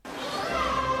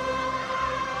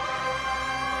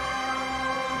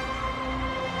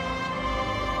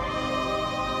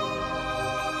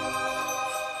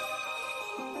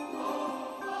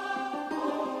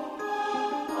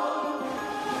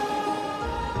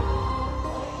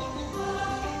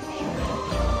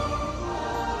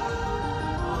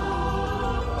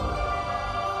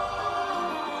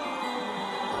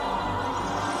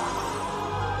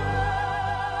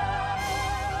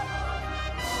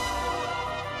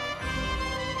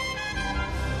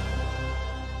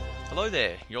Hello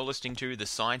there, you're listening to the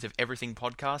Science of Everything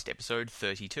podcast, episode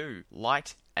 32,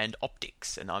 Light and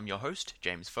Optics, and I'm your host,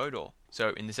 James Fodor.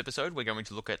 So in this episode, we're going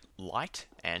to look at light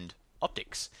and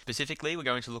optics. Specifically, we're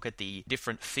going to look at the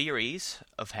different theories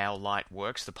of how light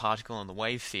works, the particle and the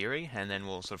wave theory, and then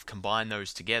we'll sort of combine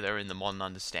those together in the modern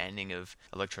understanding of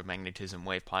electromagnetism,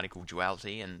 wave-particle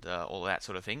duality, and all that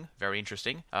sort of thing. Very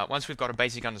interesting. Once we've got a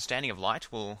basic understanding of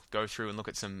light, we'll go through and look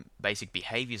at some basic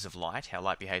behaviors of light, how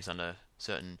light behaves under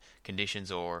certain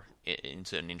conditions or in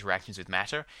certain interactions with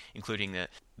matter, including the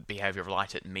behavior of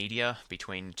light at media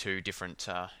between two different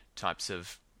types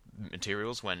of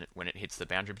materials when it hits the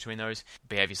boundary between those.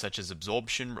 Behaviors such as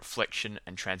absorption, reflection,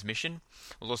 and transmission.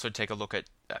 We'll also take a look at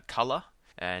color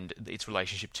and its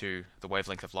relationship to the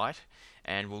wavelength of light,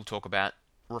 and we'll talk about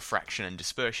refraction and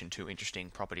dispersion, two interesting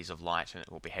properties of light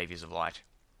or behaviors of light.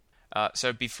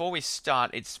 So before we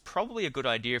start, it's probably a good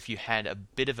idea if you had a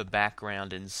bit of a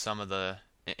background in some of the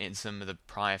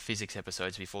prior physics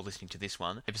episodes before listening to this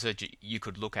one. Episodes you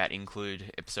could look at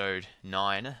include episode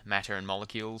 9, Matter and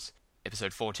Molecules,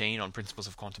 episode 14 on Principles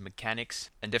of Quantum Mechanics,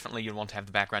 and definitely you'll want to have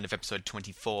the background of episode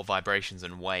 24, Vibrations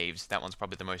and Waves. That one's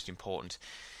probably the most important.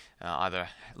 Either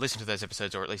listen to those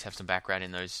episodes or at least have some background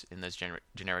in those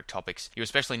generic topics. You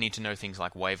especially need to know things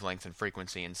like wavelength and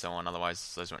frequency and so on,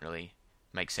 otherwise those won't really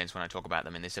make sense when I talk about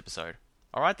them in this episode.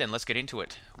 Alright then, let's get into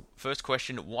it. First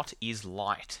question, what is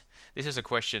light? This is a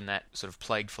question that sort of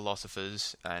plagued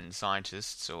philosophers and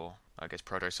scientists, or I guess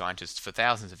proto-scientists, for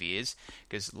thousands of years,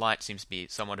 because light seems to be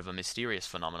somewhat of a mysterious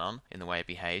phenomenon in the way it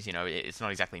behaves. You know, it's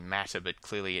not exactly matter, but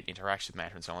clearly it interacts with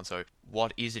matter and so on. So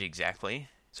what is it exactly?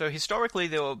 So historically,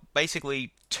 there were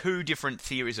basically two different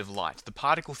theories of light, the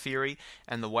particle theory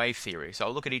and the wave theory. So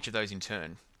I'll look at each of those in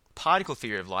turn. Particle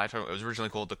theory of light, or it was originally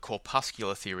called the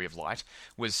corpuscular theory of light,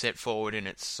 was set forward in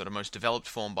its sort of most developed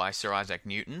form by Sir Isaac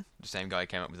Newton, the same guy who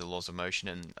came up with the laws of motion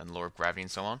and law of gravity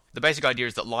and so on. The basic idea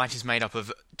is that light is made up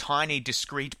of tiny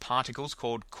discrete particles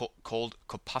called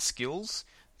corpuscles,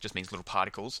 just means little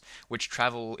particles, which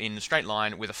travel in a straight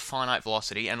line with a finite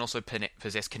velocity and also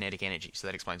possess kinetic energy. So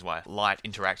that explains why light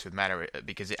interacts with matter,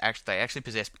 because they actually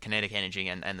possess kinetic energy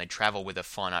and they travel with a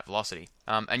finite velocity.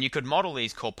 And you could model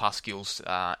these corpuscles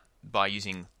by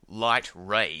using light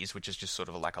rays, which is just sort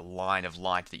of like a line of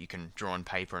light that you can draw on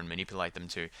paper and manipulate them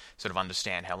to sort of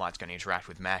understand how light's going to interact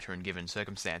with matter in given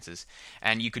circumstances.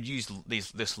 And you could use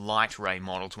this light ray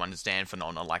model to understand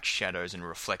phenomena like shadows and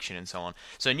reflection and so on.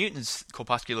 So Newton's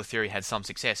corpuscular theory had some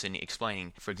success in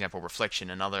explaining, for example, reflection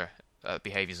and other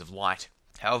behaviors of light.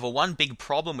 However, one big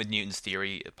problem with Newton's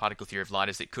theory, particle theory of light,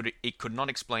 is it could not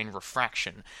explain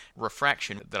refraction.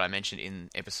 Refraction, that I mentioned in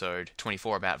episode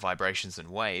 24 about vibrations and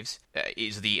waves,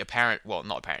 is the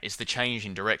is the change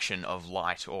in direction of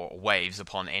light or waves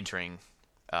upon entering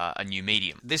a new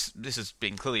medium. This has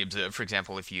been clearly observed. For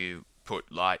example, if you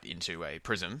put light into a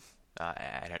prism,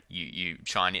 you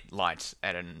shine light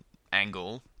at an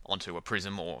angle onto a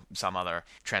prism or some other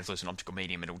translucent optical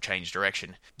medium, it'll change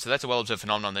direction. So that's a well-observed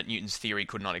phenomenon that Newton's theory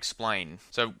could not explain.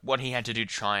 So what he had to do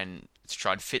to try and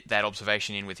fit that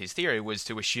observation in with his theory was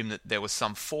to assume that there was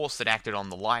some force that acted on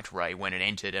the light ray when it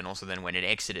entered and also then when it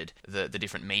exited the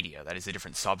different media, that is the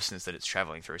different substance that it's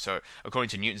traveling through. So according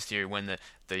to Newton's theory, when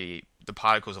the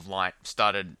particles of light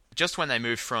started, just when they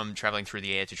moved from traveling through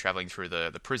the air to traveling through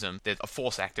the prism, a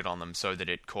force acted on them so that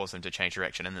it caused them to change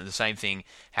direction. And then the same thing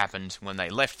happened when they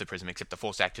left the prism, except the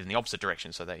force acted in the opposite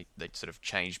direction, so they sort of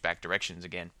changed back directions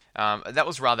again. That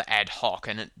was rather ad hoc,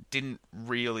 and it didn't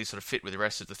really sort of fit with the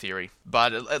rest of the theory,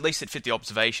 but at least it fit the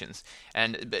observations.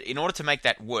 But in order to make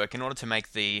that work, in order to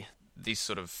make these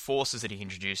sort of forces that he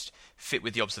introduced fit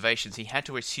with the observations, he had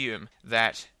to assume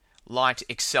that light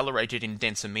accelerated in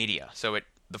denser media. So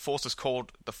the forces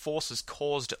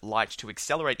caused light to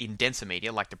accelerate in denser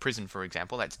media, like the prism, for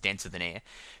example. That's denser than air.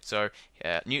 So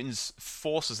Newton's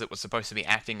forces that were supposed to be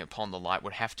acting upon the light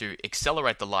would have to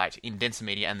accelerate the light in denser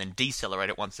media and then decelerate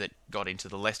it once it got into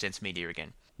the less dense media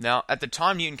again. Now, at the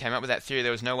time Newton came up with that theory,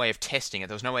 there was no way of testing it.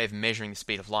 There was no way of measuring the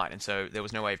speed of light, and so there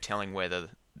was no way of telling whether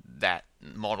that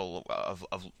model of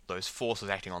those forces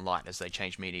acting on light as they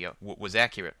changed media was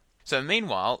accurate. So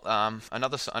meanwhile,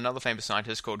 another famous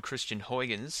scientist called Christian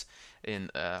Huygens,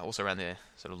 also around the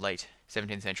sort of late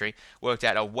 17th century, worked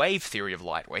out a wave theory of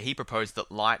light, where he proposed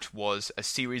that light was a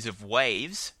series of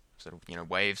waves, sort of,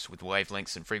 waves with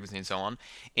wavelengths and frequency and so on,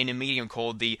 in a medium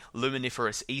called the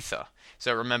luminiferous ether.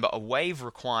 So remember, a wave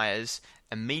requires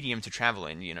a medium to travel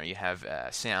in. You have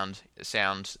sound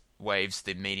waves,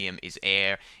 the medium is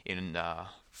air.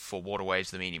 For water waves,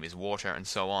 the medium is water, and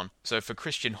so on. So for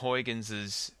Christian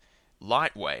Huygens's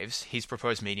light waves, his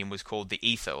proposed medium was called the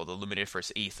ether, or the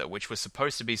luminiferous ether, which was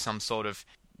supposed to be some sort of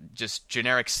just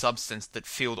generic substance that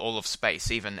filled all of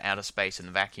space, even outer space and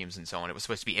the vacuums and so on. It was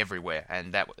supposed to be everywhere,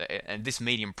 and this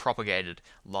medium propagated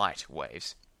light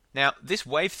waves. Now, this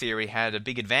wave theory had a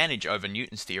big advantage over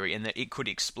Newton's theory in that it could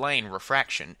explain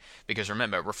refraction, because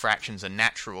remember, refraction's a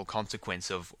natural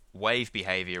consequence of wave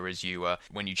behavior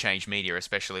when you change media,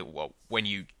 especially when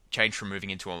you change from moving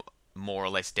into a more or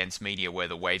less dense media where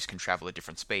the waves can travel at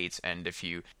different speeds. And if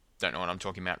you don't know what I'm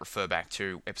talking about, refer back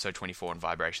to episode 24 on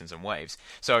vibrations and waves.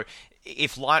 So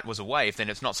if light was a wave, then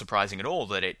it's not surprising at all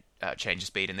that it changes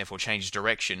speed and therefore changes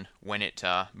direction when it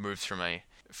moves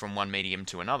from one medium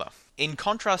to another. In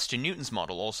contrast to Newton's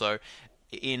model, also,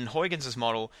 in Huygens'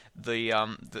 model,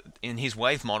 in his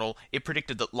wave model, it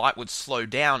predicted that light would slow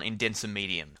down in denser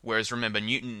medium. Whereas, remember,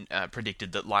 Newton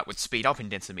predicted that light would speed up in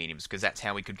denser mediums, because that's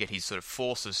how he could get his sort of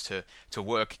forces to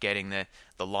work, getting the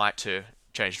light to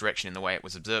change direction in the way it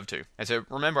was observed to. And so,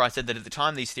 remember, I said that at the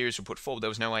time these theories were put forward, there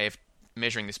was no way of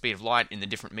measuring the speed of light in the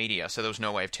different media, so there was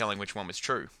no way of telling which one was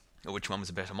true, or which one was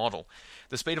a better model.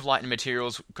 The speed of light in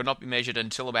materials could not be measured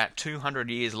until about 200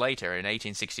 years later, in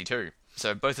 1862.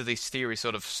 So both of these theories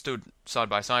sort of stood side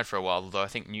by side for a while, although I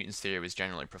think Newton's theory was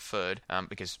generally preferred,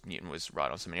 because Newton was right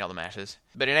on so many other matters.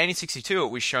 But in 1862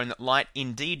 it was shown that light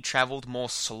indeed travelled more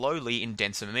slowly in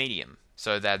denser medium.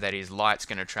 So that is, light's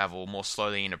going to travel more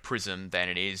slowly in a prism than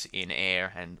it is in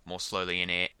air, and more slowly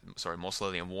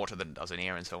in water than it does in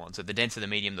air, and so on. So the denser the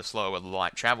medium, the slower the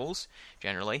light travels,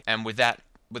 generally. And with that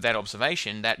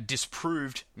observation, that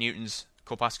disproved Newton's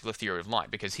corpuscular theory of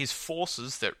light, because his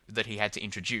forces that he had to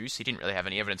introduce, he didn't really have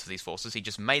any evidence of these forces, he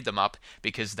just made them up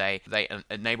because they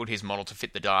enabled his model to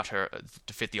fit the data,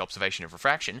 to fit the observation of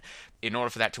refraction. In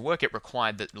order for that to work, it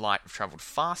required that light travelled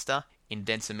faster in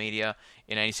denser media.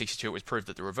 In 1862 it was proved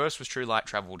that the reverse was true, light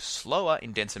travelled slower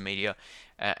in denser media,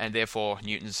 and therefore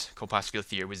Newton's corpuscular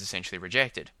theory was essentially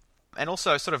rejected. And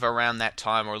also, sort of around that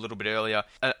time, or a little bit earlier,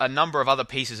 a number of other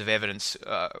pieces of evidence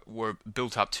were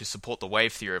built up to support the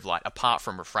wave theory of light, apart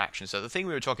from refraction. So the thing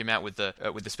we were talking about with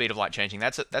the speed of light changing,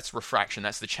 that's refraction.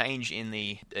 That's the change in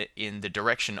the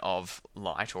direction of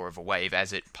light, or of a wave,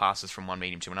 as it passes from one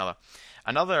medium to another.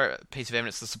 Another piece of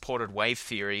evidence that supported wave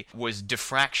theory was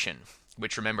diffraction,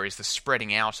 which, remember, is the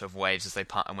spreading out of waves as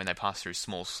when they pass through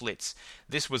small slits.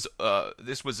 This was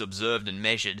observed and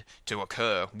measured to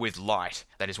occur with light.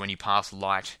 That is, when you pass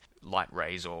light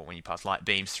rays, or when you pass light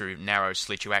beams through narrow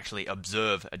slits, you actually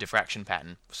observe a diffraction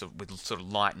pattern, with sort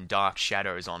of light and dark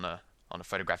shadows on a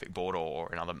photographic board, or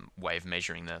another way of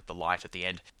measuring the light at the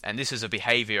end. And this is a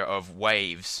behavior of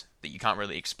waves that you can't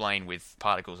really explain with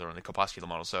particles or in the corpuscular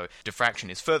model. So diffraction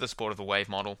is further support of the wave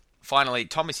model. Finally,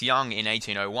 Thomas Young in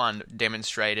 1801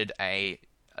 demonstrated a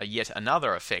yet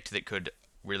another effect that could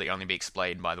really only be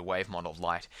explained by the wave model of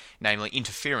light, namely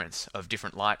interference of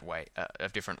different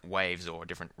different waves or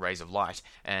different rays of light.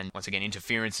 And once again,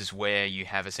 interference is where you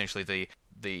have essentially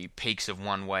the peaks of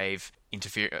one wave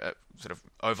sort of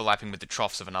overlapping with the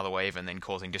troughs of another wave, and then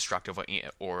causing destructive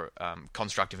or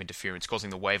constructive interference, causing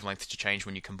the wavelengths to change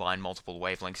when you combine multiple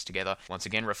wavelengths together. Once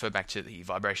again, refer back to the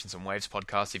Vibrations and Waves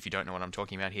podcast if you don't know what I'm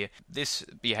talking about here. This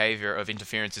behavior of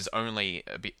interference is only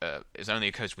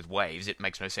occurs with waves. It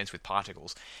makes no sense with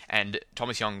particles. And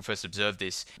Thomas Young first observed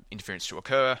this interference to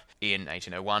occur in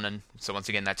 1801, and so once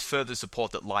again, that's further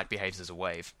support that light behaves as a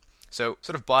wave. So,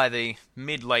 sort of by the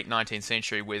mid-late 19th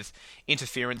century, with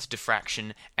interference,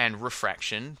 diffraction, and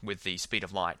refraction, with the speed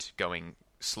of light going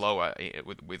slower,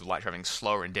 with light traveling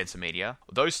slower in denser media,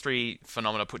 those three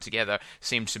phenomena put together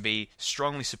seem to be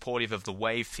strongly supportive of the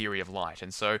wave theory of light.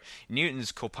 And so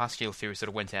Newton's corpuscular theory sort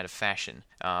of went out of fashion,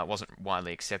 wasn't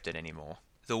widely accepted anymore.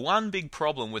 The one big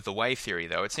problem with the wave theory,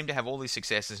 though, it seemed to have all these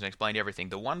successes and explained everything.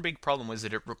 The one big problem was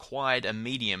that it required a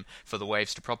medium for the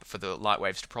light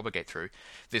waves to propagate through,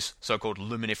 this so-called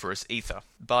luminiferous ether.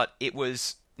 But it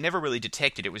was never really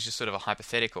detected. It was just sort of a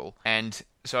hypothetical, and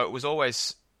so it was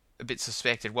always a bit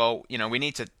suspected. Well, we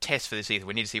need to test for this ether.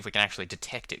 We need to see if we can actually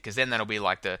detect it, because then that'll be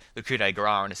like the coup de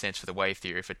grace in a sense for the wave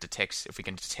theory. If we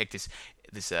can detect this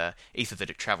ether that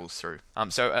it travels through.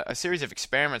 So a series of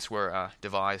experiments were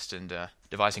devised and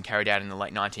carried out in the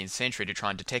late 19th century to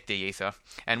try and detect the ether.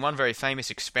 And one very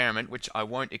famous experiment, which I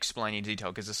won't explain in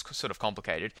detail because it's sort of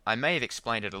complicated. I may have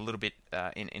explained it a little bit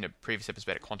in a previous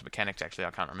episode about quantum mechanics. Actually,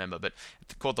 I can't remember, but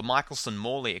it's called the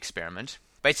Michelson-Morley experiment.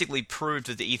 Basically proved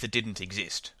that the ether didn't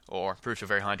exist, or proved to a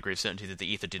very high degree of certainty that the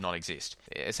ether did not exist.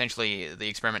 Essentially, the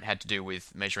experiment had to do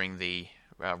with measuring the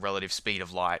relative speed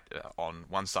of light on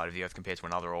one side of the Earth compared to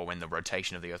another, or when the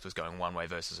rotation of the Earth was going one way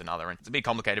versus another. And it's a bit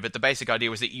complicated, but the basic idea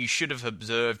was that you should have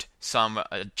observed some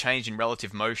change in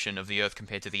relative motion of the Earth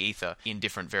compared to the ether in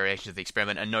different variations of the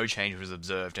experiment, and no change was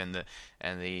observed, and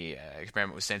and the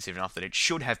experiment was sensitive enough that it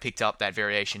should have picked up that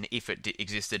variation if it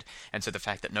existed, and so the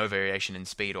fact that no variation in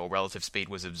speed or relative speed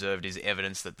was observed is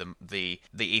evidence that the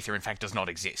ether in fact does not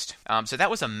exist. So that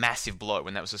was a massive blow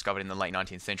when that was discovered in the late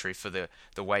 19th century for the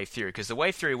wave theory, because the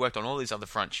wave theory worked on all these other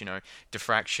fronts,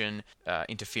 diffraction,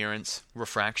 interference,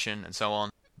 refraction, and so on,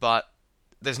 but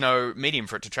there's no medium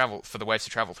for the waves to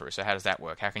travel through. So how does that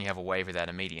work? How can you have a wave without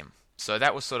a medium? So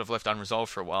that was sort of left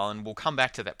unresolved for a while, and we'll come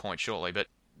back to that point shortly. But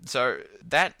so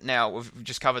that now we've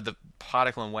just covered the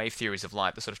particle and wave theories of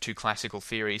light, the sort of two classical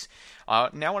theories. I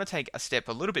now want to take a step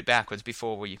a little bit backwards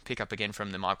before we pick up again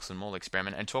from the Michelson-Morley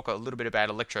experiment and talk a little bit about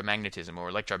electromagnetism or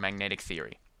electromagnetic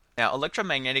theory. Now,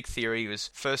 electromagnetic theory was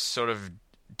first sort of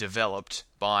developed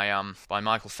by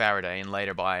Michael Faraday and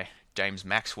later by James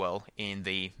Maxwell in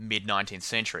the mid-19th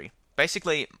century.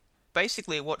 Basically,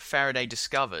 what Faraday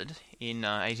discovered in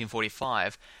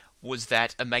 1845 was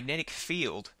that a magnetic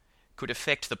field could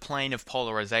affect the plane of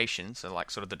polarization, so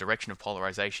like sort of the direction of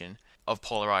polarization of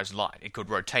polarized light. It could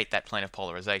rotate that plane of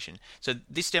polarization. So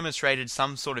this demonstrated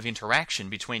some sort of interaction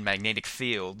between magnetic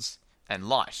fields and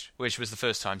light, which was the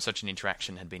first time such an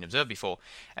interaction had been observed before.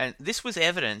 And this was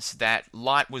evidence that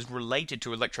light was related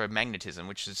to electromagnetism,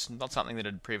 which is not something that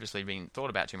had previously been thought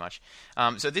about too much.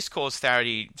 So this caused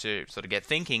Faraday to sort of get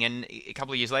thinking, and a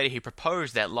couple of years later he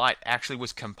proposed that light actually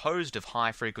was composed of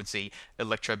high-frequency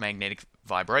electromagnetic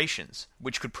vibrations,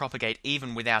 which could propagate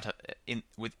even without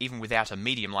a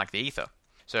medium like the ether.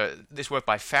 So this work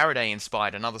by Faraday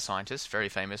inspired another scientist, very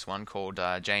famous one, called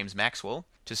James Maxwell,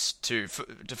 to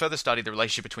further study the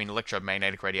relationship between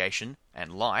electromagnetic radiation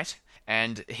and light.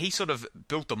 And he sort of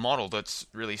built the model that's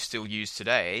really still used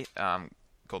today,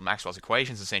 called Maxwell's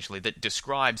equations, essentially, that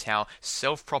describes how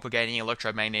self-propagating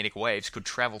electromagnetic waves could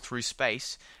travel through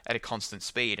space at a constant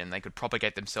speed, and they could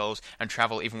propagate themselves and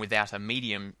travel even without a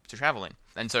medium to travel in.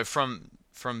 And so from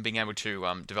being able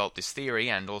to develop this theory,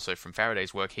 and also from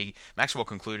Faraday's work, Maxwell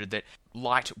concluded that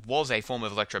light was a form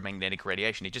of electromagnetic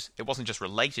radiation. It wasn't just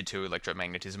related to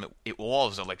electromagnetism, it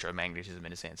was electromagnetism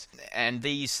in a sense. And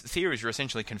these theories were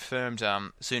essentially confirmed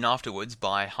soon afterwards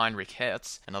by Heinrich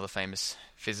Hertz, another famous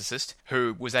physicist,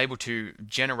 who was able to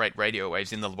generate radio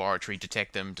waves in the laboratory,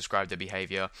 detect them, describe their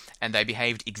behavior, and they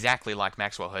behaved exactly like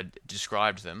Maxwell had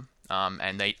described them.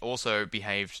 And they also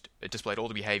displayed all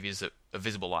the behaviors of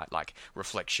visible light, like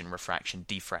reflection, refraction,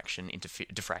 diffraction,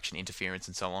 interference,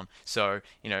 and so on. So,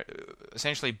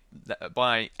 essentially,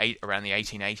 by around the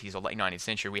 1880s or late 19th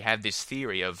century, we had this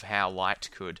theory of how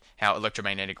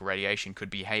electromagnetic radiation could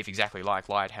behave exactly like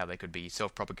light, how they could be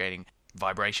self-propagating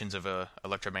vibrations of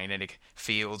electromagnetic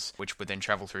fields, which would then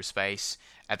travel through space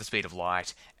at the speed of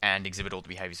light and exhibit all the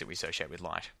behaviors that we associate with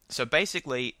light. So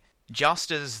basically,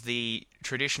 just as the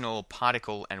traditional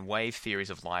particle and wave theories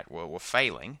of light were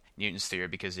failing, Newton's theory,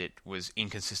 because it was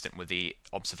inconsistent with the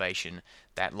observation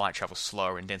that light travels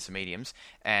slower in denser mediums,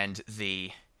 and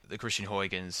the Christian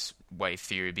Huygens wave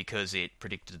theory, because it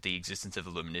predicted the existence of a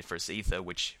luminiferous ether,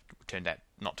 which turned out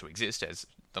not to exist, as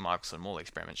the Michelson-Morley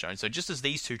experiment shown. So just as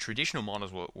these two traditional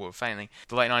models were failing,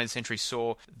 the late 19th century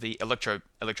saw the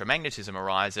electromagnetism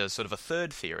arise as sort of a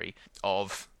third theory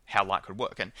of how light could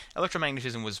work. And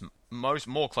electromagnetism was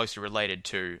more closely related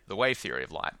to the wave theory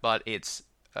of light, but it's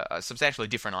a substantially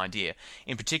different idea,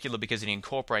 in particular because it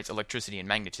incorporates electricity and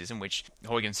magnetism, which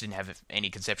Huygens didn't have any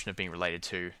conception of being related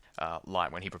to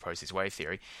light when he proposed his wave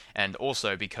theory, and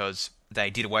also because they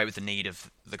did away with the need of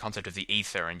the concept of the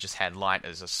ether and just had light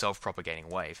as a self-propagating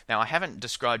wave. Now, I haven't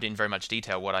described in very much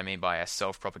detail what I mean by a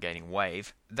self-propagating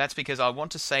wave. That's because I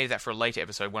want to save that for a later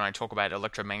episode when I talk about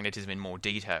electromagnetism in more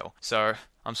detail. So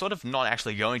I'm sort of not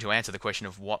actually going to answer the question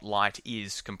of what light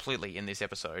is completely in this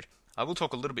episode. I will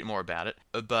talk a little bit more about it,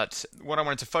 but what I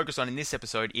wanted to focus on in this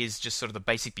episode is just sort of the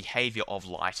basic behavior of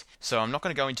light. So I'm not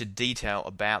going to go into detail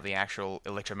about the actual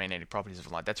electromagnetic properties of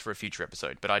light. That's for a future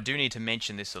episode. But I do need to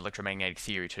mention this electromagnetic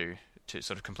theory to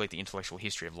sort of complete the intellectual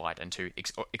history of light and to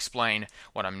explain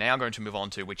what I'm now going to move on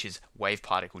to, which is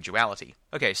wave-particle duality.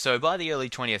 Okay, so by the early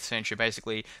 20th century,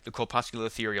 basically, the corpuscular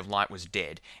theory of light was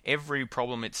dead. Every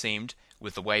problem, it seemed,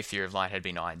 with the wave theory of light had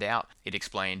been ironed out. It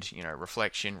explained,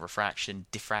 reflection, refraction,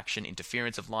 diffraction,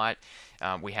 interference of light.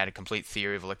 We had a complete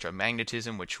theory of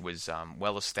electromagnetism, which was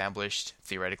well established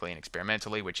theoretically and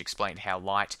experimentally, which explained how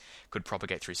light could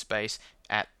propagate through space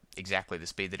at exactly the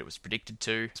speed that it was predicted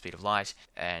to, speed of light,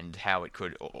 and how it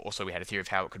could, also we had a theory of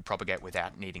how it could propagate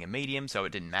without needing a medium, so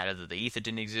it didn't matter that the ether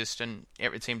didn't exist, and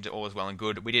it seemed all was well and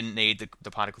good. We didn't need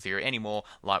the particle theory anymore,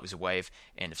 light was a wave,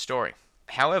 end of story.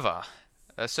 However,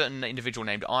 a certain individual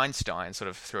named Einstein sort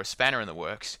of threw a spanner in the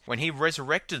works when he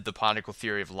resurrected the particle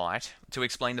theory of light to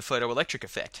explain the photoelectric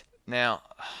effect. Now,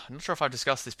 I'm not sure if I've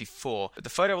discussed this before, but the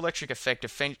photoelectric effect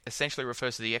essentially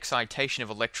refers to the excitation of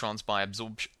electrons by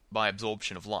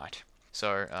absorption of light.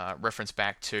 So, reference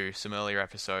back to some earlier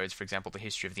episodes, for example, the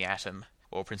history of the atom,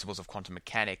 or principles of quantum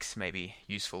mechanics may be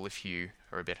useful if you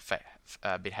are a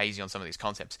bit hazy on some of these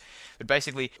concepts. But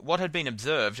basically, what had been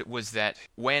observed was that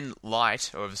when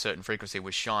light of a certain frequency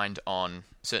was shined on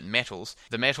certain metals,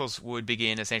 the metals would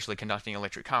begin essentially conducting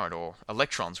electric current, or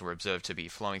electrons were observed to be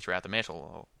flowing throughout the metal,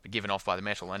 or given off by the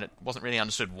metal, and it wasn't really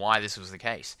understood why this was the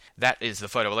case. That is the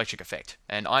photoelectric effect,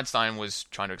 and Einstein was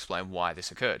trying to explain why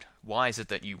this occurred. Why is it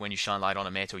that when you shine light on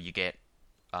a metal, you get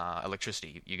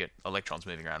electricity, you get electrons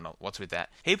moving around? What's with that?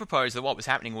 He proposed that what was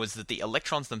happening was that the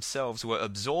electrons themselves were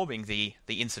absorbing the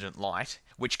incident light,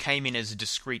 which came in as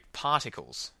discrete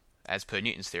particles, as per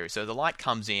Newton's theory. So the light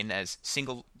comes in as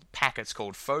single packets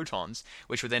called photons,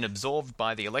 which were then absorbed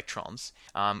by the electrons,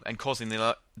 and causing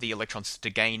the electrons to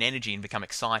gain energy and become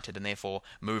excited and therefore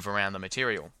move around the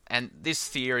material. And this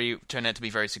theory turned out to be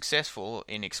very successful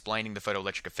in explaining the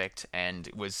photoelectric effect, and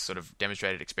was sort of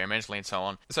demonstrated experimentally and so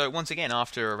on. So once again,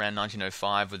 after around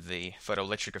 1905, with the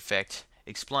photoelectric effect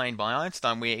explained by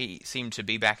Einstein, we seem to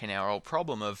be back in our old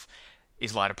problem of,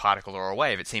 is light a particle or a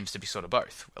wave? It seems to be sort of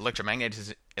both.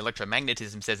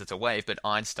 Electromagnetism says it's a wave, but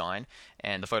Einstein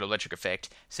and the photoelectric effect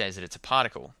says that it's a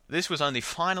particle. This was only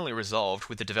finally resolved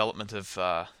with the development of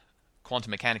quantum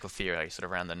mechanical theory, sort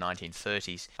of around the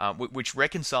 1930s, which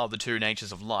reconciled the two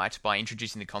natures of light by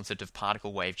introducing the concept of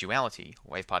particle-wave duality,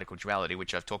 wave-particle duality,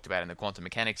 which I've talked about in the quantum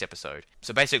mechanics episode.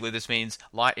 So basically this means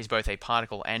light is both a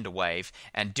particle and a wave,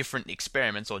 and different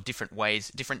experiments or different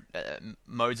ways, different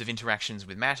modes of interactions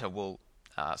with matter will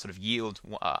sort of yield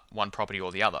one property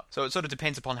or the other. So it sort of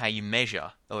depends upon how you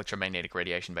measure electromagnetic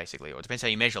radiation, basically, or it depends how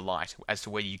you measure light as to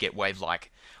whether you get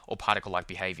wave-like or particle-like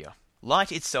behavior.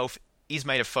 Light itself is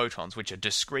made of photons, which are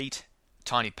discrete,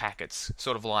 tiny packets,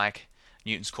 sort of like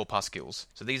Newton's corpuscles.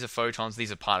 So these are photons,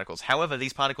 these are particles. However,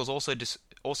 these particles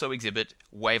also exhibit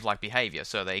wave-like behavior,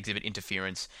 so they exhibit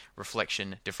interference,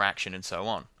 reflection, diffraction, and so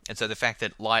on. And so the fact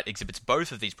that light exhibits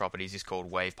both of these properties is called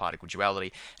wave-particle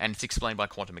duality, and it's explained by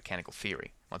quantum mechanical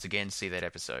theory. Once again, see that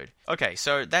episode. Okay,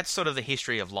 so that's sort of the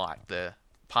history of light, the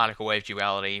particle-wave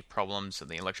duality problems,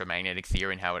 and the electromagnetic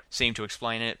theory and how it seemed to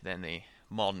explain it, then the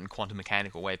modern quantum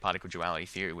mechanical wave-particle duality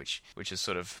theory, which has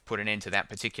sort of put an end to that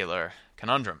particular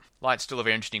conundrum. Light's still a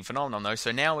very interesting phenomenon, though,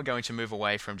 so now we're going to move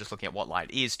away from just looking at what light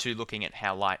is to looking at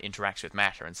how light interacts with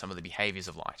matter and some of the behaviors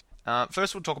of light.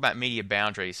 First, we'll talk about media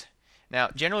boundaries. Now,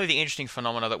 generally, the interesting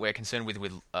phenomena that we're concerned with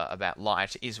about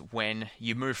light is when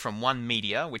you move from one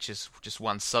media, which is just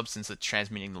one substance that's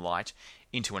transmitting the light,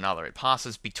 into another. It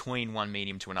passes between one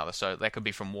medium to another. So that could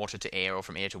be from water to air, or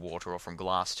from air to water, or from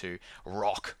glass to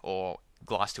rock, or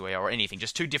glass to air, or anything.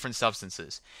 Just two different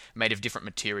substances made of different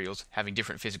materials having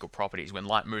different physical properties. When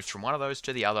light moves from one of those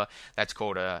to the other, that's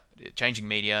called a changing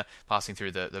media, passing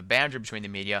through the boundary between the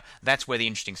media. That's where the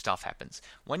interesting stuff happens.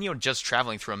 When you're just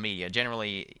traveling through a medium,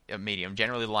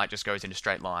 generally light just goes in a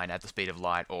straight line at the speed of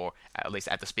light, or at least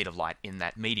at the speed of light in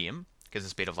that medium, because the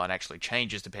speed of light actually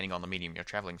changes depending on the medium you're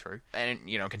traveling through, and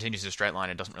continues in a straight line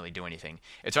and doesn't really do anything.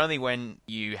 It's only when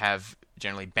you have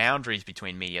generally boundaries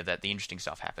between media that the interesting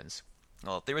stuff happens.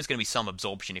 Well, there is going to be some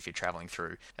absorption if you're traveling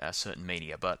through certain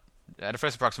media, but at a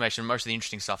first approximation, most of the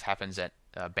interesting stuff happens at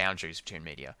boundaries between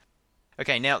media.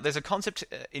 Okay, now there's a concept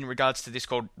in regards to this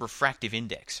called refractive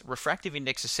index. Refractive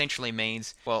index essentially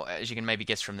means, well, as you can maybe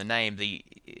guess from the name,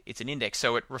 it's an index,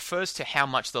 so it refers to how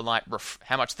much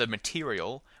the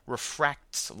material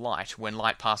refracts light when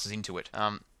light passes into it.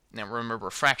 Now remember,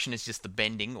 refraction is just the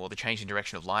bending or the change in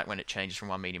direction of light when it changes from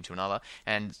one medium to another,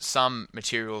 and some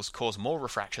materials cause more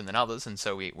refraction than others, and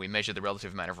so we measure the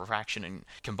relative amount of refraction and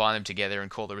combine them together and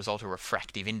call the result a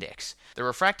refractive index.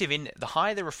 The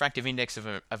higher the refractive index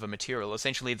of a material,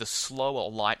 essentially the slower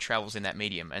light travels in that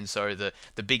medium, and so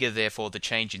the bigger therefore the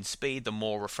change in speed, the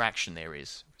more refraction there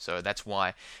is. So that's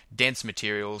why dense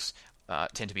materials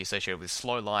tend to be associated with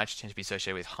slow light, tend to be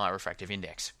associated with high refractive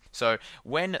index. So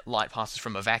when light passes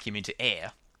from a vacuum into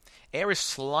air is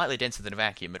slightly denser than a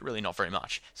vacuum, but really not very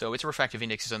much. So its refractive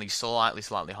index is only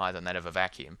slightly higher than that of a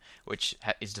vacuum, which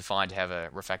is defined to have a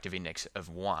refractive index of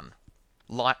 1.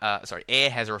 Air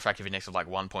has a refractive index of like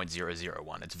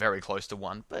 1.001. It's very close to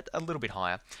 1, but a little bit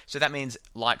higher. So that means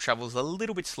light travels a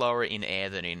little bit slower in air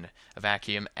than in a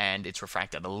vacuum, and it's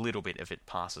refracted a little bit if it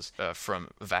passes from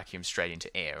a vacuum straight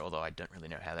into air, although I don't really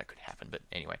know how that could happen, but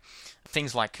anyway.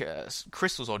 Things like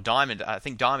crystals or diamond, I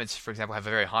think diamonds, for example, have a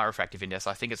very high refractive index.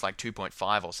 I think it's like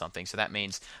 2.5 or something, so that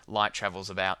means light travels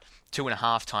about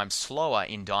 2.5 times slower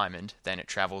in diamond than it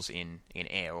travels in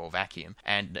air or vacuum.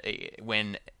 And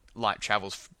when light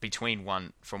travels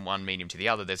from one medium to the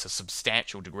other, there's a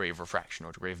substantial degree of refraction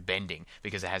or degree of bending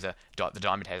because the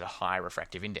diamond has a high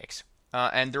refractive index.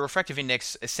 And the refractive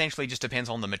index essentially just depends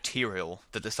on the material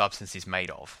that the substance is made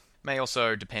of. May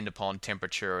also depend upon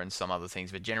temperature and some other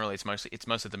things, but generally it's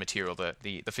mostly the material,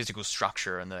 the physical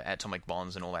structure and the atomic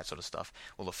bonds and all that sort of stuff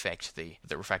will affect the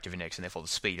refractive index and therefore the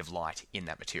speed of light in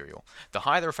that material. The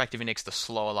higher the refractive index, the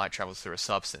slower light travels through a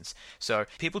substance. So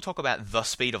people talk about the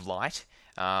speed of light,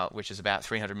 which is about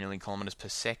 300 million kilometers per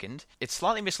second. It's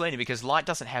slightly misleading because light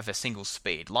doesn't have a single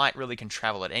speed. Light really can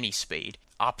travel at any speed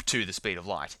up to the speed of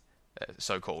light.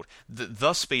 So-called.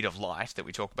 The speed of light that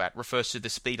we talk about refers to the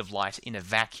speed of light in a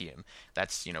vacuum.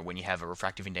 That's, when you have a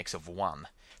refractive index of 1.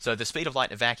 So the speed of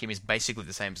light in a vacuum is basically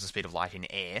the same as the speed of light in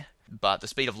air, but the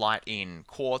speed of light in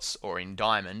quartz or in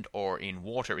diamond or in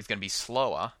water is going to be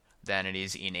slower than it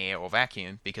is in air or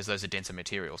vacuum because those are denser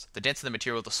materials. The denser the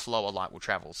material, the slower light will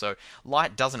travel. So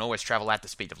light doesn't always travel at the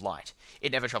speed of light.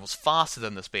 It never travels faster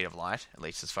than the speed of light, at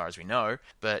least as far as we know,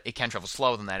 but it can travel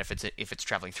slower than that if it's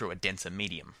traveling through a denser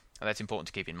medium. And that's important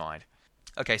to keep in mind.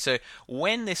 Okay, so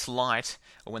when this light,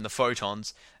 or when the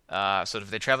photons,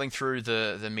 they're traveling through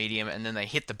the medium and then they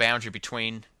hit the boundary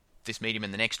between this medium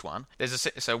and the next one,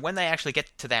 so when they actually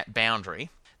get to that boundary,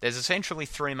 there's essentially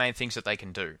three main things that they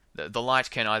can do. The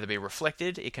light can either be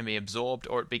reflected, it can be absorbed,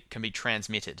 or it can be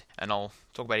transmitted. And I'll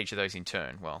talk about each of those in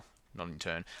turn. Well, not in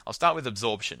turn. I'll start with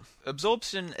absorption.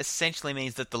 Absorption essentially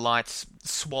means that the light's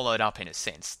swallowed up in a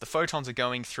sense. The photons are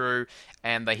going through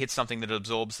and they hit something that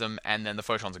absorbs them and then the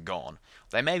photons are gone.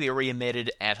 They may be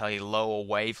re-emitted at a lower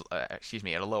at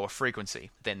a lower frequency.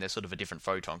 Then they're sort of a different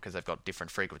photon because they've got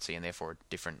different frequency and therefore a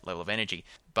different level of energy.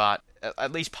 But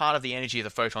at least part of the energy of the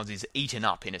photons is eaten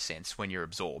up in a sense when you're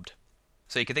absorbed.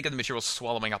 So you can think of the material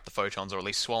swallowing up the photons, or at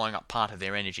least swallowing up part of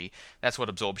their energy. That's what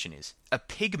absorption is. A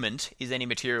pigment is any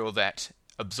material that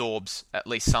absorbs at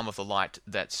least some of the light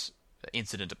that's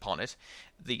incident upon it.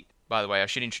 By the way, I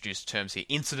should introduce terms here.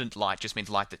 Incident light just means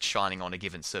light that's shining on a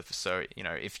given surface. So,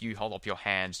 if you hold up your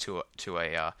hand to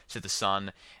the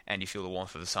sun and you feel the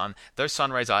warmth of the sun, those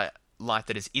sun rays are light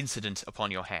that is incident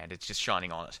upon your hand. It's just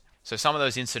shining on it. So some of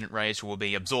those incident rays will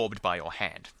be absorbed by your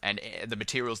hand. And the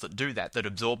materials that do that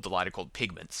absorb the light, are called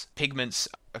pigments. Pigments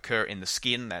occur in the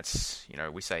skin. That's,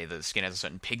 we say the skin has a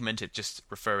certain pigment. It's just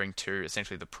referring to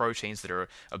essentially the proteins that are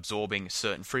absorbing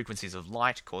certain frequencies of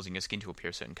light, causing your skin to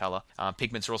appear a certain color.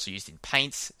 Pigments are also used in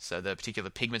paints. So the particular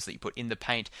pigments that you put in the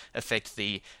paint affect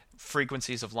the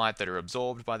frequencies of light that are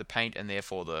absorbed by the paint and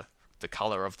therefore the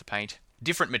color of the paint.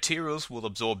 Different materials will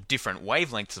absorb different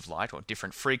wavelengths of light or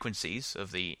different frequencies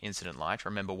of the incident light.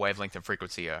 Remember, wavelength and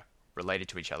frequency are related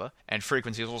to each other, and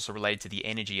frequency is also related to the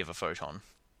energy of a photon.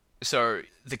 So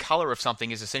the color of something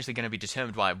is essentially going to be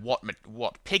determined by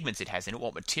what pigments it has in it,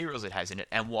 what materials it has in it,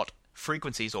 and what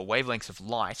frequencies or wavelengths of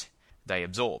light they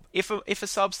absorb. If a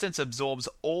substance absorbs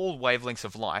all wavelengths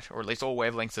of light, or at least all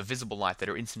wavelengths of visible light that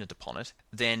are incident upon it,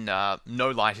 then no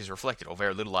light is reflected, or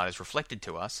very little light is reflected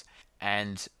to us,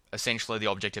 and essentially the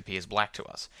object appears black to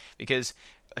us. Because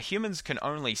humans can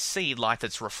only see light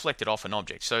that's reflected off an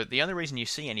object. So the only reason you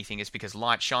see anything is because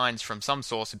light shines from some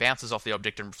source, bounces off the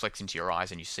object and reflects into your eyes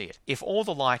and you see it. If all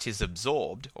the light is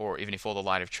absorbed, or even if all the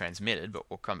light is transmitted, but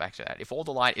we'll come back to that, if all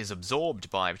the light is absorbed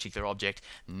by a particular object,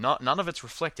 none of it's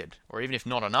reflected, or even if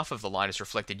not enough of the light is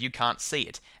reflected, you can't see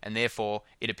it, and therefore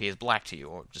it appears black to you,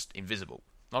 or just invisible.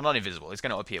 Well, not invisible, it's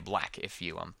going to appear black if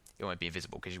it won't be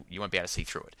invisible because you won't be able to see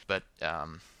through it. But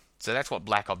so that's what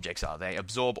black objects are. They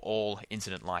absorb all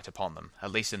incident light upon them,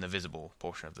 at least in the visible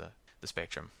portion of the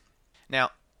spectrum. Now,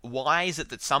 why is it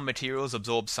that some materials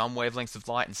absorb some wavelengths of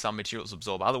light and some materials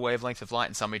absorb other wavelengths of light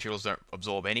and some materials don't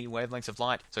absorb any wavelengths of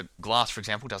light? So glass, for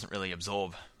example, doesn't really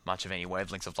absorb much of any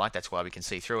wavelengths of light. That's why we can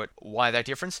see through it. Why that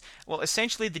difference? Well,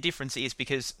 essentially the difference is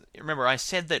because, remember, I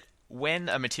said that when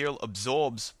a material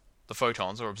absorbs the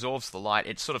photons or absorbs the light,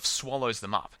 it sort of swallows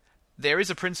them up. There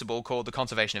is a principle called the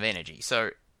conservation of energy.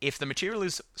 So if the material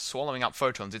is swallowing up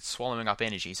photons, it's swallowing up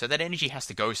energy. So that energy has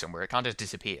to go somewhere. It can't just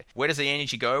disappear. Where does the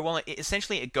energy go? Well,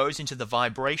 essentially it goes into the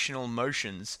vibrational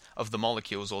motions of the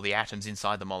molecules or the atoms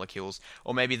inside the molecules,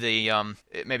 or maybe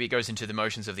maybe it goes into the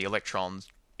motions of the electrons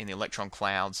in the electron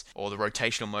clouds, or the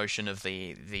rotational motion of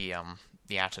the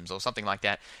atoms, or something like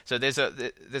that. So there's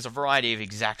a variety of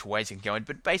exact ways it can go in,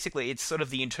 but basically it's sort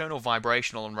of the internal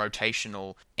vibrational and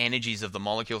rotational energies of the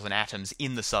molecules and atoms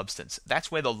in the substance.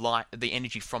 That's where the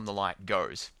energy from the light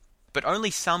goes. But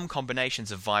only some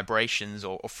combinations of vibrations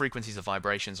or frequencies of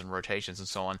vibrations and rotations and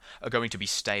so on are going to be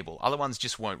stable. Other ones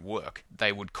just won't work.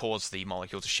 They would cause the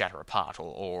molecule to shatter apart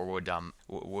or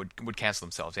would cancel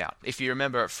themselves out. If you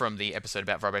remember from the episode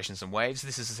about vibrations and waves,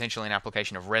 this is essentially an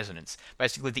application of resonance.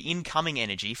 Basically, the incoming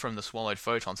energy from the swallowed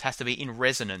photons has to be in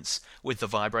resonance with the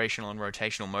vibrational and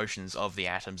rotational motions of the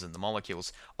atoms and the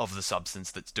molecules of the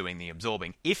substance that's doing the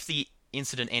absorbing. If the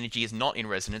incident energy is not in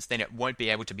resonance, then it won't be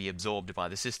able to be absorbed by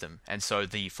the system, and so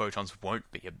the photons won't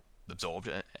be absorbed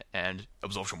and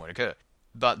absorption won't occur.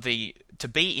 But to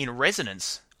be in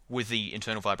resonance with the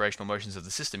internal vibrational motions of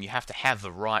the system, you have to have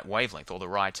the right wavelength or the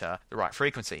right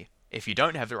frequency. If you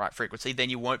don't have the right frequency, then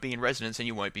you won't be in resonance and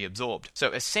you won't be absorbed.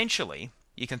 So essentially,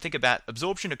 you can think about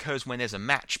absorption occurs when there's a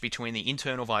match between the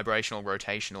internal vibrational,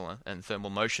 rotational, and thermal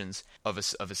motions of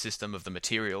a system, of the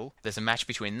material. There's a match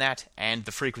between that and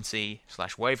the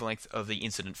frequency/wavelength of the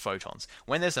incident photons.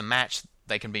 When there's a match,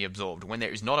 they can be absorbed. When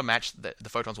there is not a match, the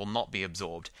photons will not be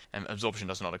absorbed, and absorption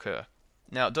does not occur.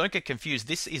 Now, don't get confused,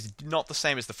 this is not the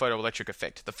same as the photoelectric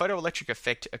effect. The photoelectric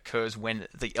effect occurs when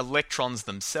the electrons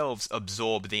themselves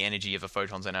absorb the energy of the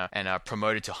photons and are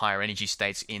promoted to higher energy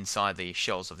states inside the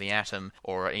shells of the atom,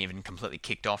 or are even completely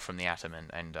kicked off from the atom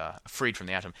and freed from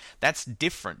the atom. That's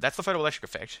different. That's the photoelectric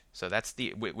effect. So that's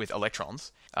with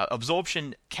electrons.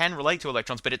 Absorption can relate to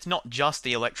electrons, but it's not just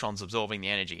the electrons absorbing the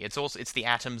energy. It's the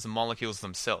atoms and molecules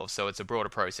themselves, so it's a broader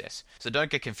process. So don't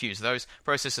get confused. Those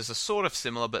processes are sort of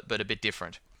similar, but a bit different.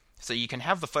 So you can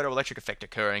have the photoelectric effect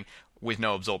occurring with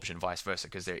no absorption, vice versa,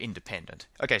 because they're independent.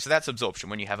 Okay, so that's absorption,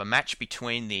 when you have a match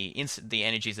between the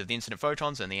energies of the incident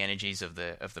photons and the energies of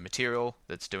the material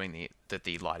that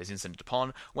the light is incident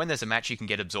upon. When there's a match, you can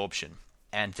get absorption,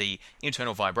 and the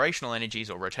internal vibrational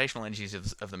energies or rotational energies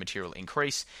of the material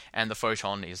increase, and the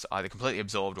photon is either completely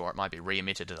absorbed or it might be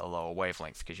re-emitted at a lower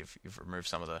wavelength because you've removed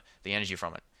some of the energy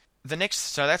from it.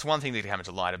 So that's one thing that can happen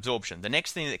to light absorption. The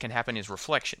next thing that can happen is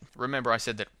reflection. Remember I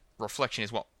said that reflection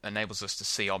is what enables us to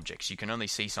see objects. You can only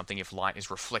see something if light is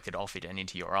reflected off it and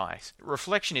into your eyes.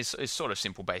 Reflection is sort of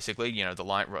simple, basically. The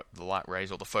light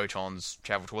rays or the photons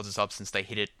travel towards a substance, they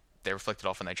hit it, they're reflected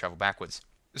off, and they travel backwards.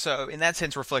 So in that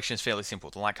sense, reflection is fairly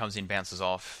simple. The light comes in, bounces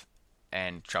off,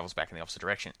 and travels back in the opposite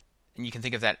direction. And you can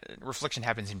think of that, reflection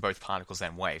happens in both particles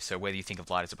and waves, so whether you think of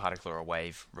light as a particle or a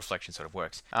wave, reflection sort of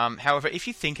works. However, if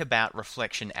you think about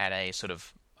reflection at a sort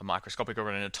of a microscopic or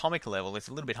an atomic level, it's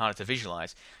a little bit harder to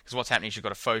visualize, because what's happening is you've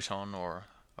got a photon or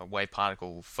a wave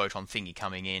particle photon thingy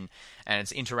coming in, and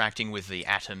it's interacting with the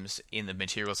atoms in the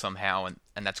material somehow,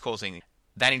 and that's causing...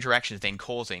 That interaction is then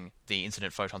causing the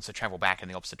incident photons to travel back in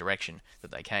the opposite direction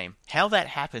that they came. How that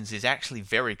happens is actually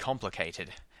very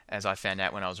complicated, as I found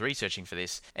out when I was researching for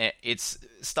this. It's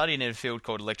studied in a field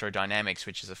called electrodynamics,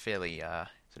 which is a fairly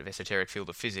sort of esoteric field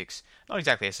of physics. Not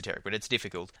exactly esoteric, but it's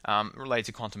difficult, related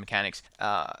to quantum mechanics.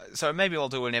 So maybe I'll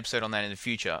do an episode on that in the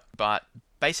future, but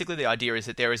basically the idea is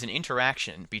that there is an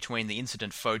interaction between the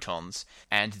incident photons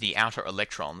and the outer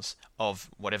electrons of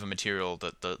whatever material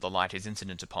that the light is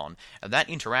incident upon. And that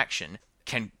interaction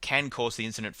can cause the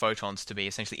incident photons to be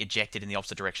essentially ejected in the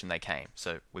opposite direction they came.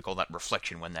 So we call that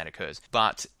reflection when that occurs.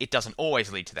 But it doesn't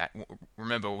always lead to that.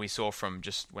 Remember, we saw from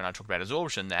just when I talked about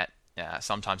absorption that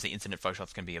sometimes the incident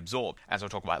photons can be absorbed. As I'll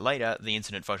talk about later, the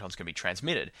incident photons can be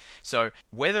transmitted. So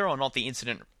whether or not the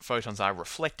incident photons are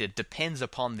reflected depends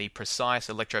upon the precise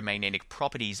electromagnetic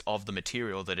properties of the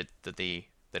material that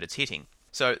it's hitting.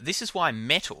 So this is why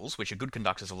metals, which are good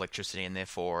conductors of electricity and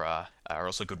therefore are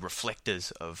also good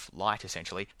reflectors of light,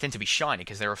 essentially, tend to be shiny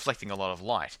because they're reflecting a lot of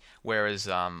light, whereas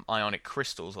ionic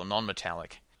crystals or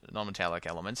non-metallic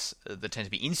elements that tend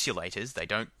to be insulators, they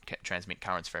don't transmit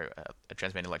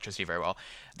transmit electricity very well,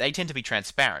 they tend to be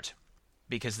transparent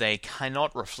because they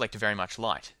cannot reflect very much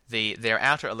light. Their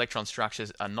outer electron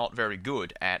structures are not very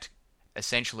good at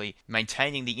essentially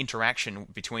maintaining the interaction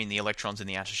between the electrons in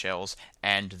the outer shells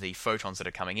and the photons that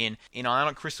are coming in. In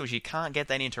ionic crystals, you can't get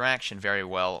that interaction very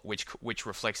well, which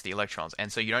reflects the electrons, and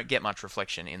so you don't get much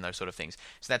reflection in those sort of things.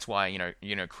 So that's why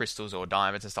crystals or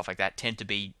diamonds and stuff like that tend to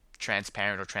be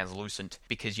transparent or translucent,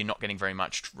 because you're not getting very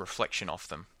much reflection off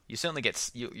them. You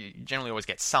generally always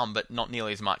get some, but not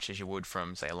nearly as much as you would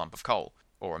from, say, a lump of coal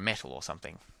or a metal or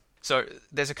something. So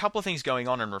there's a couple of things going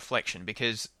on in reflection,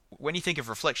 because when you think of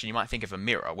reflection, you might think of a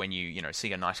mirror when you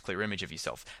see a nice clear image of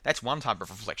yourself. That's one type of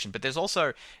reflection, but there's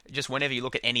also just whenever you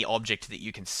look at any object that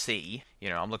you can see,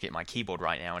 I'm looking at my keyboard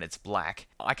right now and it's black.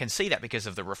 I can see that because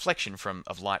of the reflection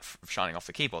of light shining off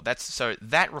the keyboard. So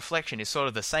that reflection is sort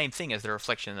of the same thing as the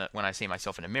reflection that when I see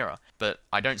myself in a mirror, but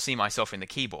I don't see myself in the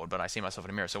keyboard, but I see myself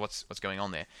in a mirror. So what's going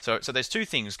on there? So there's two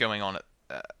things going on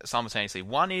simultaneously.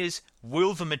 One is,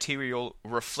 will the material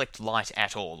reflect light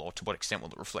at all, or to what extent will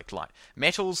it reflect light?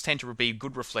 Metals tend to be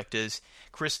good reflectors,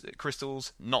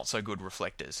 crystals not so good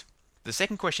reflectors. The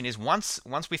second question is, once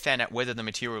we found out whether the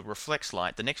material reflects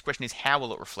light, the next question is, how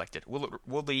will it reflect it?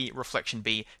 Will the reflection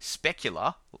be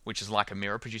specular, which is like a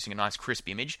mirror producing a nice crisp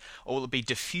image, or will it be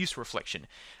diffuse reflection,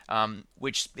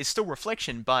 which is still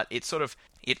reflection, but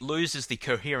it loses the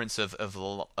coherence of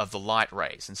the light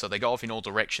rays, and so they go off in all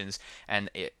directions, and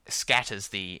it scatters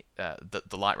the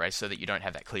light rays so that you don't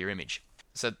have that clear image.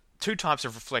 So two types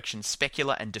of reflection,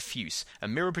 specular and diffuse. A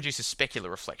mirror produces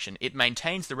specular reflection. It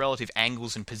maintains the relative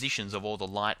angles and positions of all the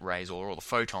light rays or all the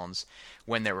photons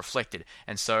when they're reflected.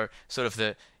 And so,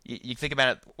 you think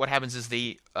about it, what happens is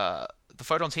the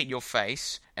photons hit your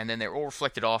face, and then they're all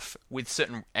reflected off with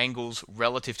certain angles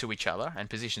relative to each other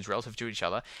and positions relative to each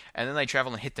other, and then they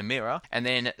travel and hit the mirror, and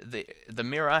then the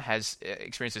mirror has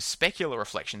experiences specular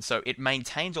reflection, so it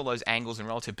maintains all those angles and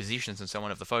relative positions and so on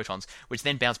of the photons, which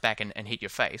then bounce back and hit your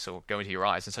face or go into your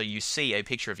eyes, and so you see a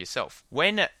picture of yourself.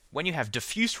 When you have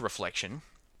diffuse reflection,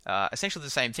 essentially the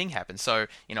same thing happens. So,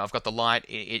 I've got the light,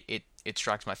 it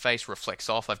strikes my face, reflects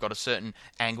off. I've got a certain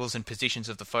angles and positions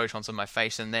of the photons on my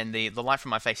face, and then the light from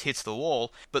my face hits the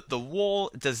wall, but the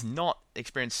wall does not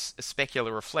experience a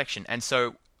specular reflection, and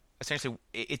so essentially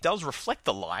it does reflect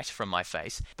the light from my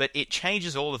face, but it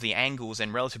changes all of the angles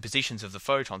and relative positions of the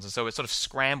photons, and so it sort of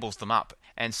scrambles them up.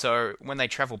 And so when they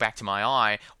travel back to my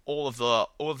eye, all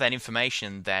of that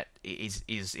information that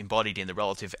is embodied in the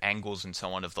relative angles and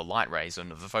so on of the light rays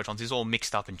and of the photons is all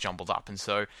mixed up and jumbled up. And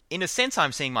so in a sense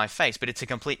I'm seeing my face, but it's a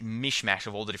complete mishmash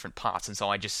of all the different parts, and so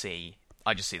I just see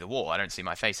the wall. I don't see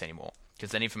my face anymore because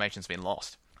that information's been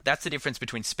lost. That's the difference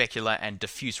between specular and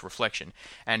diffuse reflection.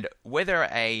 And whether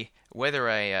a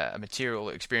material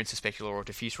experiences specular or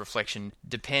diffuse reflection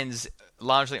depends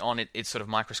largely on its sort of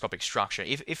microscopic structure.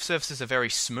 If surfaces are very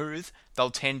smooth,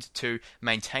 they'll tend to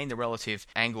maintain the relative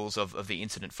angles of the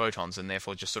incident photons, and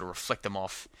therefore just sort of reflect them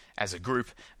off as a group,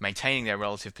 maintaining their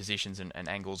relative positions and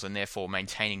angles, and therefore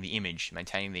maintaining the image,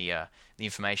 maintaining the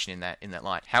information in that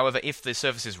light. However, if the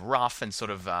surface is rough and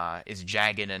sort of is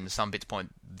jagged, and some bits point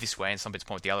this way and some bits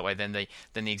point the other way, then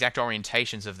the exact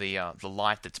orientations of the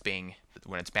light that's being,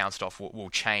 when it's bounced off, will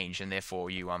change, and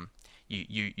therefore you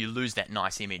lose that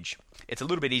nice image. It's a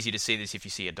little bit easier to see this if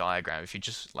you see a diagram. If you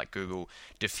just Google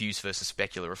diffuse versus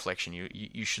specular reflection,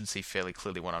 you should see fairly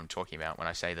clearly what I'm talking about when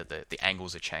I say that the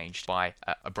angles are changed by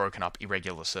a broken up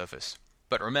irregular surface.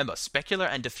 But remember, specular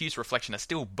and diffuse reflection are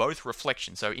still both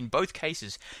reflection. So in both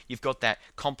cases, you've got that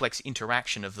complex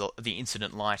interaction of the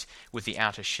incident light with the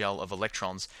outer shell of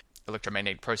electrons,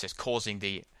 electromagnetic process causing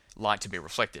the light to be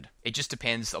reflected. It just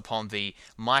depends upon the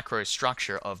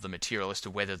microstructure of the material as to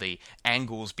whether the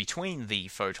angles between the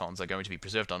photons are going to be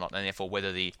preserved or not, and therefore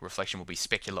whether the reflection will be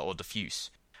specular or diffuse.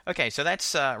 Okay, so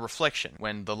that's reflection,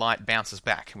 when the light bounces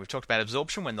back. We've talked about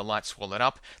absorption, when the light's swallowed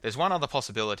up. There's one other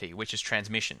possibility, which is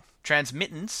transmission.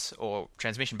 Transmittance, or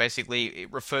transmission basically,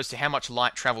 it refers to how much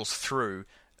light travels through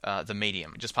the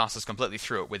medium. It just passes completely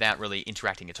through it without really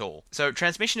interacting at all. So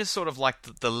transmission is sort of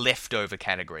like the leftover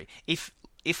category.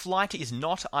 If light is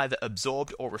not either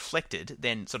absorbed or reflected,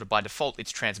 then sort of by default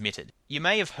it's transmitted. You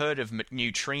may have heard of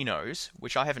neutrinos,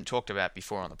 which I haven't talked about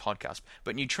before on the podcast,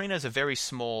 but neutrinos are very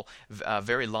small,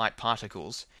 very light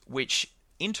particles, which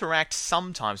interact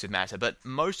sometimes with matter, but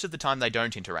most of the time they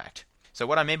don't interact. So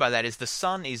what I mean by that is the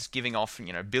sun is giving off,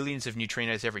 billions of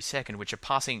neutrinos every second, which are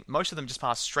passing, most of them just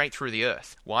pass straight through the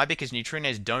Earth. Why? Because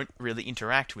neutrinos don't really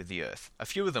interact with the Earth. A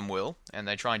few of them will, and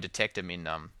they try and detect them in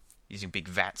using big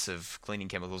vats of cleaning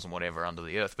chemicals and whatever under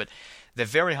the Earth, but they're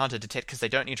very hard to detect because they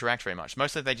don't interact very much.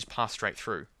 Mostly they just pass straight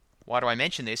through. Why do I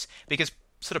mention this? Because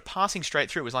sort of passing straight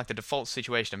through is like the default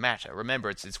situation of matter. Remember,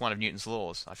 it's one of Newton's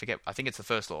laws. I think it's the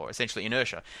first law, essentially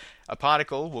inertia. A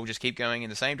particle will just keep going in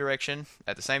the same direction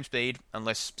at the same speed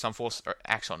unless some force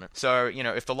acts on it. So,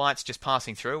 if the light's just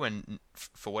passing through and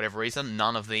for whatever reason,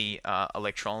 none of the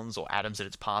electrons or atoms that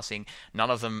it's passing,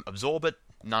 none of them absorb it,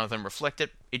 none of them reflect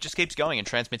it, it just keeps going and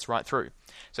transmits right through.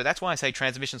 So that's why I say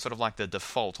transmission is sort of like the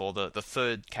default, or the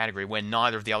third category, where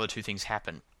neither of the other two things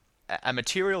happen. A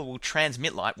material will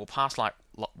transmit light, will pass light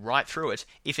right through it,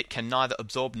 if it can neither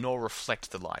absorb nor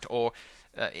reflect the light. Or,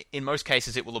 in most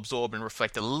cases, it will absorb and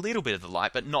reflect a little bit of the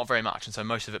light, but not very much, and so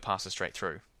most of it passes straight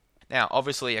through. Now,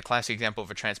 obviously, a classic example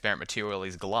of a transparent material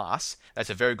is glass.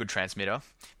 That's a very good transmitter,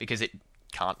 because it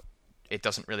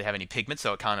doesn't really have any pigment,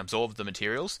 so it can't absorb the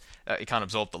materials. It can't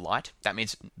absorb the light. That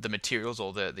means the materials,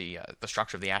 or the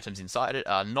structure of the atoms inside it,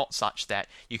 are not such that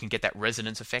you can get that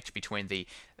resonance effect between the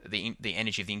the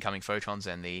energy of the incoming photons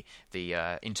and the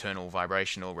internal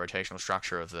vibrational rotational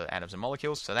structure of the atoms and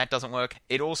molecules, so that doesn't work.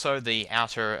 It also, the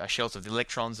outer shells of the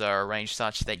electrons are arranged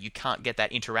such that you can't get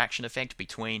that interaction effect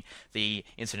between the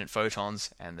incident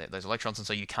photons and those electrons, and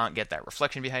so you can't get that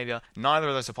reflection behavior. Neither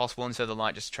of those are possible, and so the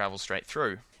light just travels straight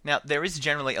through. Now, there is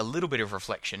generally a little bit of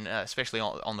reflection, especially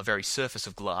on the very surface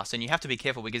of glass, and you have to be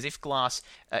careful because if glass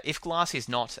is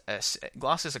not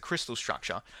glass is a crystal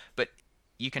structure, but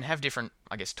you can have different,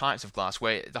 I guess, types of glass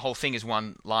where the whole thing is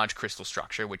one large crystal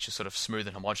structure, which is sort of smooth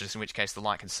and homogeneous, in which case the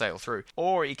light can sail through.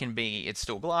 Or it's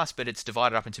still glass, but it's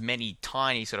divided up into many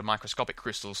tiny sort of microscopic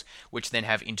crystals, which then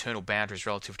have internal boundaries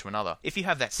relative to another. If you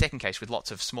have that second case with lots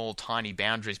of small, tiny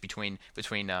boundaries between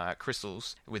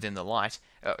crystals within the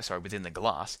within the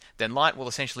glass, then light will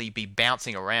essentially be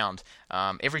bouncing around.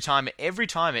 Every time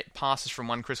it passes from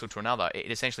one crystal to another,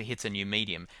 it essentially hits a new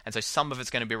medium, and so some of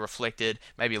it's going to be reflected,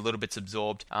 maybe a little bit's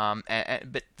absorbed.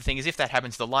 But the thing is, if that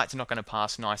happens, the light's not going to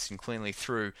pass nice and cleanly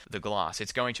through the glass.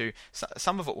 It's going to,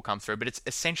 some of it will come through, but it's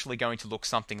essentially going to look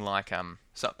something like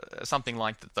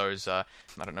those. I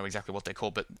don't know exactly what they're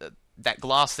called, but that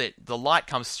glass that the light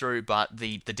comes through, but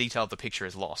the detail of the picture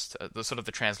is lost. The sort of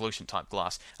the translucent type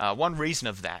glass. One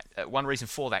reason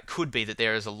for that could be that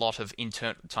there is a lot of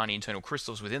tiny internal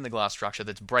crystals within the glass structure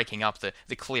that's breaking up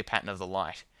the clear pattern of the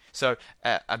light. So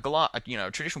a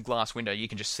traditional glass window you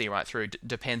can just see right through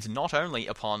depends not only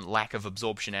upon lack of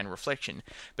absorption and reflection,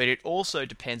 but it also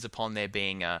depends upon there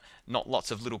being not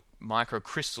lots of little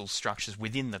microcrystal structures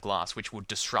within the glass, which would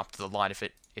disrupt the light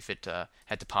if it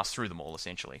had to pass through them all,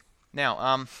 essentially.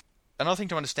 Now, another thing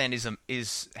to understand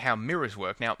is how mirrors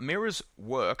work. Now, mirrors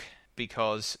work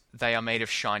because they are made of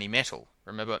shiny metal.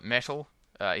 Remember, metal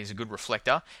is a good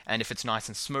reflector, and if it's nice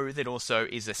and smooth, it also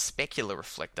is a specular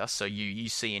reflector, so you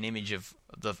see an image of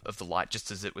the light just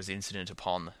as it was incident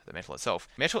upon the metal itself.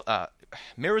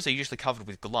 Mirrors are usually covered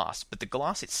with glass, but the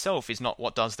glass itself is not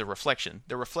what does the reflection.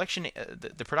 The reflection,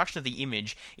 the production of the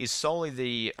image is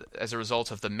solely as a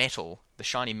result of the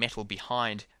shiny metal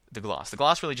behind the glass. The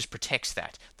glass really just protects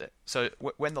that. So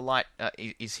when the light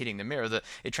is hitting the mirror,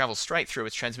 it travels straight through,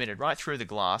 it's transmitted right through the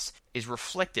glass, is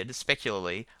reflected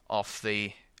specularly off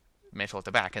the metal at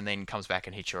the back, and then comes back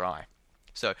and hits your eye.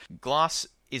 So glass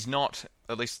is not,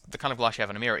 at least the kind of glass you have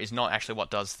in a mirror, is not actually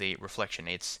what does the reflection.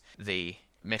 It's the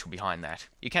metal behind that.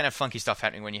 You can have funky stuff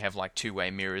happening when you have like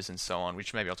two-way mirrors and so on,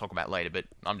 which maybe I'll talk about later, but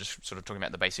I'm just sort of talking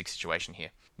about the basic situation here.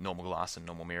 Normal glass and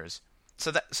normal mirrors.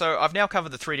 So I've now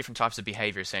covered the three different types of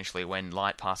behavior essentially when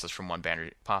light passes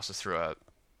through a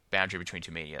boundary between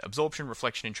two media: absorption,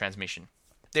 reflection, and transmission.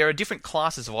 There are different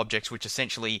classes of objects which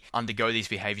essentially undergo these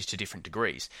behaviors to different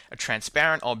degrees. A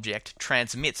transparent object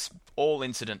transmits all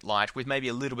incident light with maybe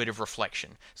a little bit of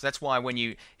reflection. So that's why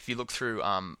if you look through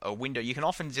a window, you can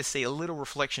often just see a little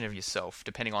reflection of yourself,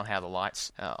 depending on how the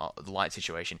light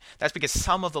situation. That's because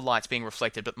some of the light's being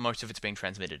reflected, but most of it's being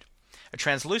transmitted. A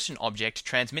translucent object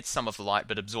transmits some of the light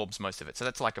but absorbs most of it. So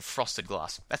that's like a frosted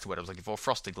glass. That's the word I was looking for,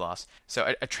 frosted glass.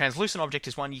 So a translucent object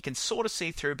is one you can sort of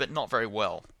see through, but not very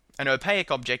well. An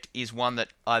opaque object is one that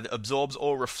either absorbs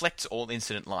or reflects all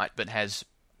incident light but has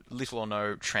little or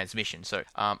no transmission. So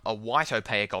a white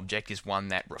opaque object is one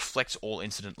that reflects all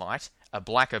incident light. A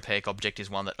black opaque object is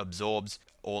one that absorbs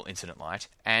all incident light.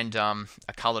 And a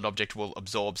coloured object will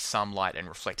absorb some light and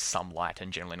reflect some light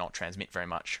and generally not transmit very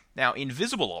much. Now,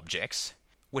 invisible objects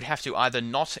would have to either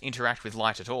not interact with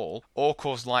light at all or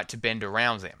cause light to bend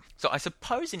around them. So I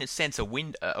suppose in a sense a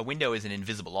window is an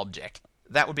invisible object.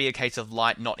 That would be a case of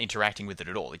light not interacting with it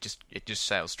at all. It just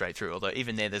sails straight through, although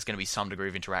even there's going to be some degree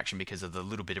of interaction because of the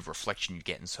little bit of reflection you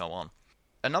get and so on.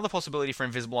 Another possibility for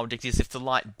invisible objects is if the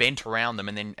light bent around them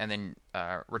and then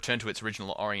returned to its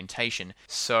original orientation,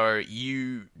 so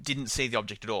you didn't see the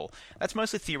object at all. That's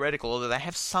mostly theoretical, although they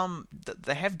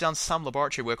have done some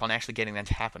laboratory work on actually getting that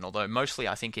to happen. Although mostly,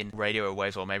 I think, in radio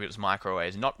waves or maybe it was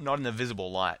microwaves, not in the visible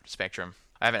light spectrum.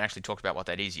 I haven't actually talked about what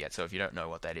that is yet, so if you don't know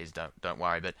what that is, don't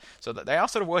worry. But so they are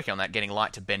sort of working on that, getting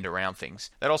light to bend around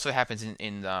things. That also happens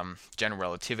in general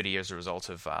relativity as a result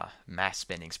of mass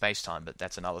bending space-time, but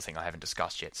that's another thing I haven't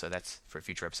discussed yet, so that's for a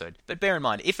future episode. But bear in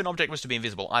mind, if an object was to be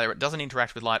invisible, either it doesn't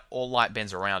interact with light or light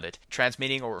bends around it.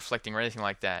 Transmitting or reflecting or anything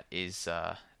like that is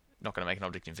not going to make an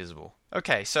object invisible.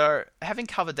 Okay, so having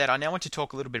covered that, I now want to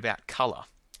talk a little bit about colour,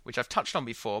 which I've touched on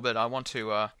before, but I want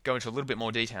to go into a little bit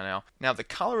more detail now. Now, the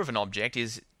colour of an object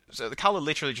so the colour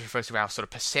literally just refers to our sort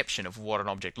of perception of what an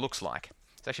object looks like.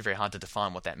 It's actually very hard to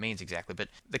define what that means exactly, but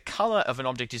the colour of an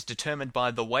object is determined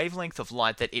by the wavelength of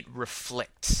light that it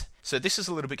reflects. So this is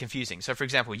a little bit confusing. So for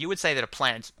example, you would say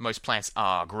that most plants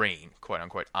are green, quote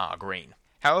unquote, are green.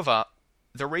 However,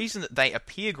 the reason that they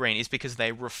appear green is because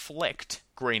they reflect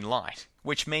green light,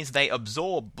 which means they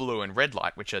absorb blue and red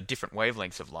light, which are different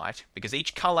wavelengths of light, because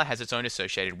each color has its own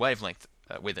associated wavelength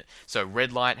with it. So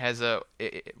red light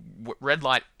red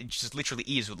light just literally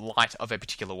is light of a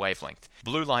particular wavelength.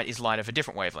 Blue light is light of a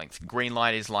different wavelength. Green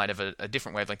light is light of a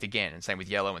different wavelength again, and same with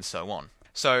yellow and so on.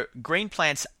 So green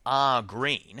plants are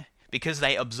green because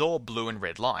they absorb blue and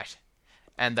red light,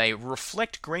 and they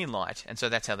reflect green light, and so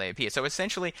that's how they appear. So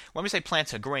essentially, when we say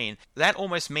plants are green, that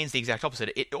almost means the exact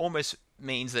opposite. It almost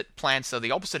means that plants are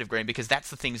the opposite of green because that's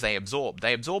the things they absorb.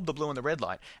 They absorb the blue and the red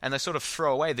light, and they sort of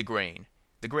throw away the green.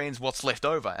 The green's what's left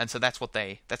over, and so that's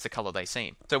the color they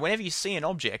see. So whenever you see an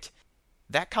object,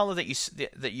 that color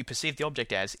that you perceive the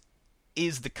object as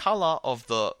is the color of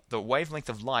the wavelength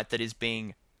of light that is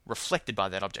being reflected by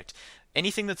that object.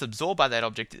 Anything that's absorbed by that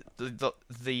object,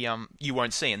 you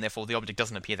won't see, and therefore the object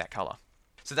doesn't appear that color.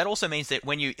 So that also means that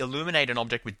when you illuminate an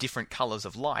object with different colors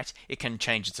of light, it can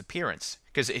change its appearance,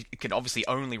 because it can obviously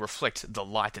only reflect the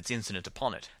light that's incident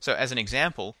upon it. So as an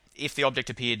example, if the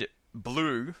object appeared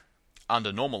blue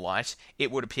under normal light,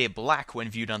 it would appear black when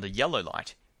viewed under yellow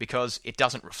light, because it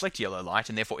doesn't reflect yellow light,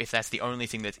 and therefore if that's the only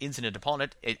thing that's incident upon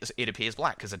it, it appears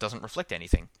black, because it doesn't reflect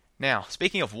anything. Now,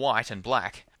 speaking of white and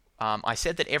black, I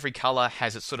said that every color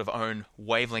has its sort of own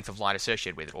wavelength of light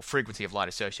associated with it, or frequency of light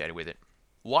associated with it.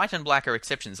 White and black are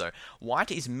exceptions, though.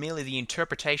 White is merely the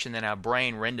interpretation that our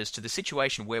brain renders to the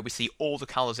situation where we see all the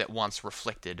colors at once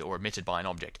reflected or emitted by an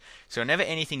object. So whenever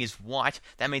anything is white,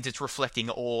 that means it's reflecting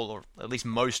all, or at least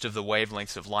most of the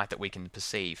wavelengths of light that we can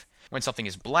perceive. When something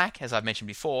is black, as I've mentioned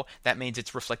before, that means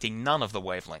it's reflecting none of the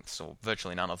wavelengths, or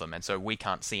virtually none of them, and so we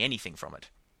can't see anything from it.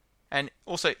 And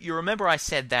also, you remember I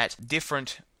said that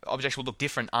different objects will look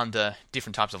different under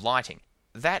different types of lighting.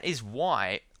 That is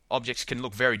why objects can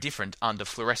look very different under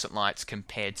fluorescent lights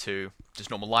compared to just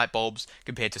normal light bulbs,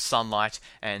 compared to sunlight,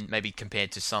 and maybe compared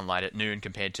to sunlight at noon,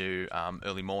 compared to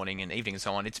early morning and evening and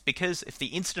so on. It's because if the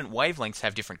incident wavelengths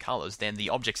have different colors, then the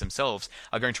objects themselves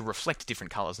are going to reflect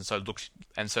different colors, and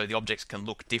so the objects can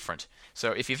look different.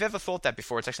 So if you've ever thought that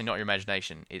before, it's actually not your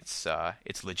imagination. It's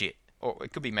legit. Or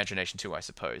it could be imagination too, I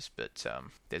suppose, but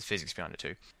there's physics behind it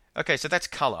too. Okay, so that's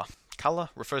color. Color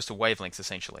refers to wavelengths,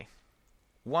 essentially.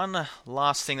 One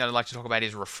last thing that I'd like to talk about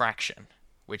is refraction,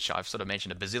 which I've sort of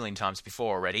mentioned a bazillion times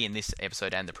before already in this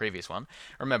episode and the previous one.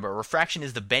 Remember, refraction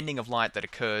is the bending of light that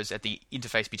occurs at the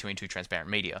interface between two transparent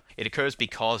media. It occurs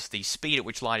because the speed at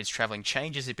which light is traveling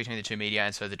changes between the two media,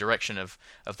 and so the direction of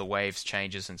the waves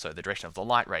changes, and so the direction of the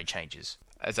light ray changes.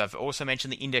 As I've also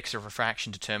mentioned, the index of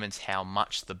refraction determines how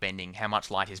much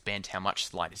light is bent, how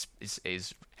much light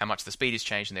how much the speed is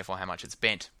changed, and therefore how much it's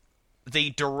bent.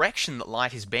 The direction that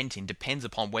light is bent in depends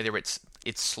upon whether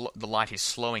the light is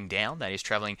slowing down, that is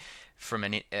traveling from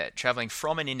an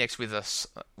index with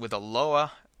a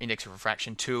lower index of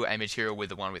refraction to a material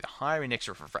with one with a higher index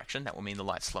of refraction. That will mean the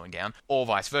light's slowing down, or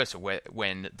vice versa,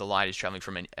 when the light is traveling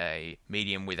from a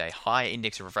medium with a higher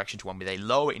index of refraction to one with a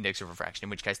lower index of refraction,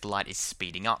 in which case the light is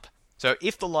speeding up. So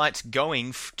if the light's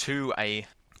going from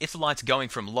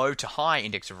low to high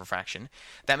index of refraction,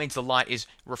 that means the light is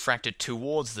refracted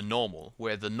towards the normal,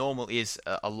 where the normal is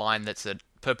a line that's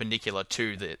perpendicular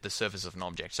to the surface of an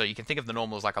object. So you can think of the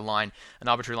normal as like an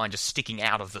arbitrary line just sticking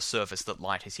out of the surface that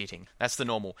light is hitting. That's the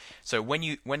normal. So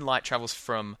when light travels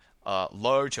from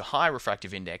low to high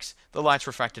refractive index, the light's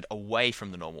refracted away from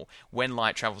the normal. When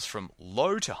light travels from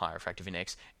low to high refractive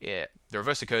index, the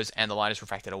reverse occurs and the light is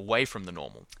refracted away from the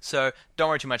normal. So don't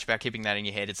worry too much about keeping that in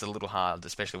your head. It's a little hard,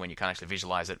 especially when you can't actually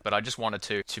visualize it, but I just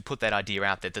wanted to put that idea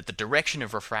out there, that the direction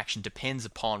of refraction depends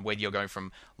upon whether you're going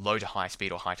from low to high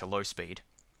speed or high to low speed.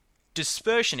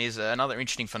 Dispersion is another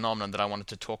interesting phenomenon that I wanted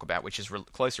to talk about, which is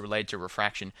closely related to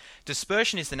refraction.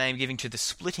 Dispersion is the name given to the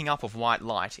splitting up of white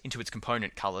light into its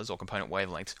component colors or component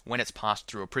wavelengths when it's passed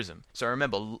through a prism. So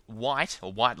remember, white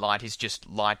light is just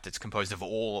light that's composed of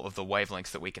all of the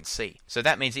wavelengths that we can see. So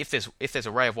that means if there's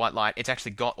a ray of white light, it's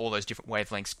actually got all those different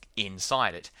wavelengths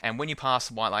inside it. And when you pass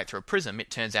white light through a prism,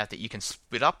 it turns out that you can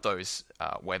split up those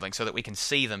wavelengths so that we can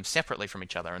see them separately from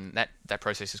each other, and that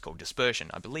process is called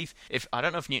dispersion. I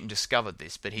don't know if Newton discovered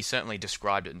this, but he certainly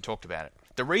described it and talked about it.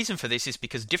 The reason for this is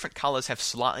because different colors have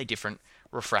slightly different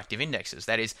refractive indexes.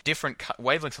 That is, different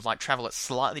wavelengths of light travel at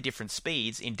slightly different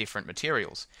speeds in different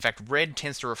materials. In fact, red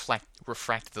tends to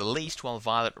refract the least, while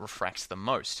violet refracts the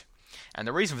most. And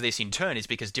the reason for this, in turn, is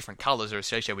because different colors are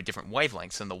associated with different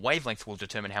wavelengths, and the wavelength will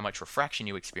determine how much refraction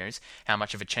you experience, how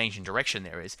much of a change in direction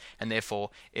there is, and therefore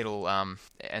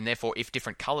if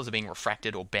different colors are being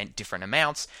refracted or bent different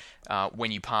amounts,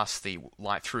 when you pass the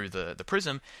light through the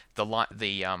prism,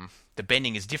 the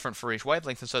bending is different for each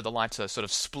wavelength, and so the lights are sort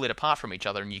of split apart from each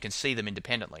other, and you can see them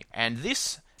independently. And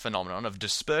this phenomenon of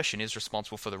dispersion is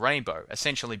responsible for the rainbow,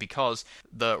 essentially because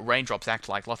the raindrops act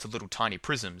like lots of little tiny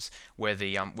prisms, where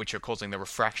which are causing the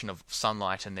refraction of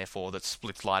sunlight, and therefore that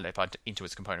splits light up into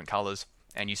its component colors,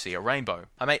 and you see a rainbow.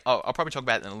 I'll probably talk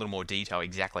about it in a little more detail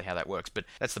exactly how that works, but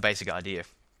that's the basic idea.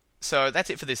 So that's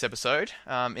it for this episode.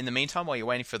 In the meantime, while you're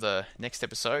waiting for the next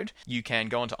episode, you can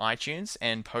go onto iTunes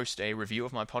and post a review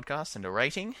of my podcast and a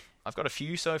rating. I've got a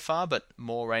few so far, but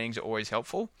more ratings are always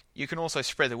helpful. You can also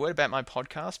spread the word about my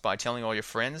podcast by telling all your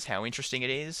friends how interesting it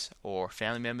is, or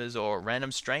family members, or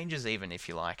random strangers even, if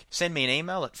you like. Send me an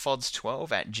email at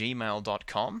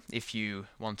fods12@gmail.com if you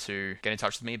want to get in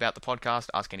touch with me about the podcast,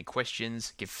 ask any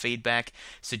questions, give feedback.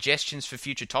 Suggestions for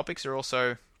future topics are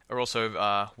also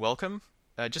welcome.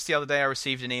 Just the other day I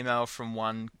received an email from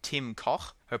one Tim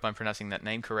Koch, hope I'm pronouncing that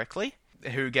name correctly,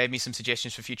 who gave me some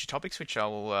suggestions for future topics, which I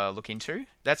will look into.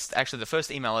 That's actually the first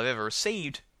email I've ever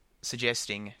received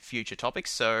suggesting future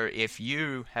topics, so if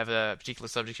you have a particular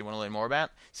subject you want to learn more about,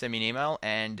 send me an email,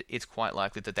 and it's quite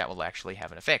likely that will actually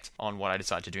have an effect on what I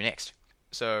decide to do next.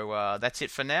 So that's it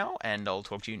for now, and I'll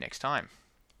talk to you next time.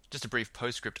 Just a brief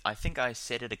postscript. I think I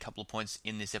said at a couple of points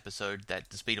in this episode that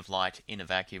the speed of light in a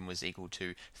vacuum was equal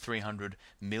to 300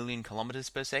 million kilometers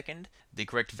per second. The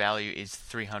correct value is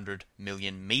 300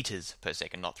 million meters per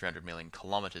second, not 300 million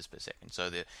kilometers per second. So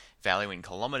the value in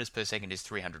kilometers per second is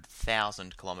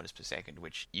 300,000 kilometers per second,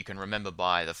 which you can remember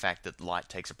by the fact that light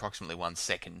takes approximately 1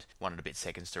 second, 1 and a bit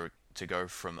seconds to go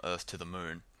from Earth to the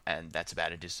Moon, and that's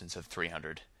about a distance of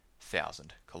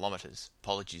 300,000 kilometers.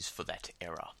 Apologies for that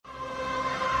error.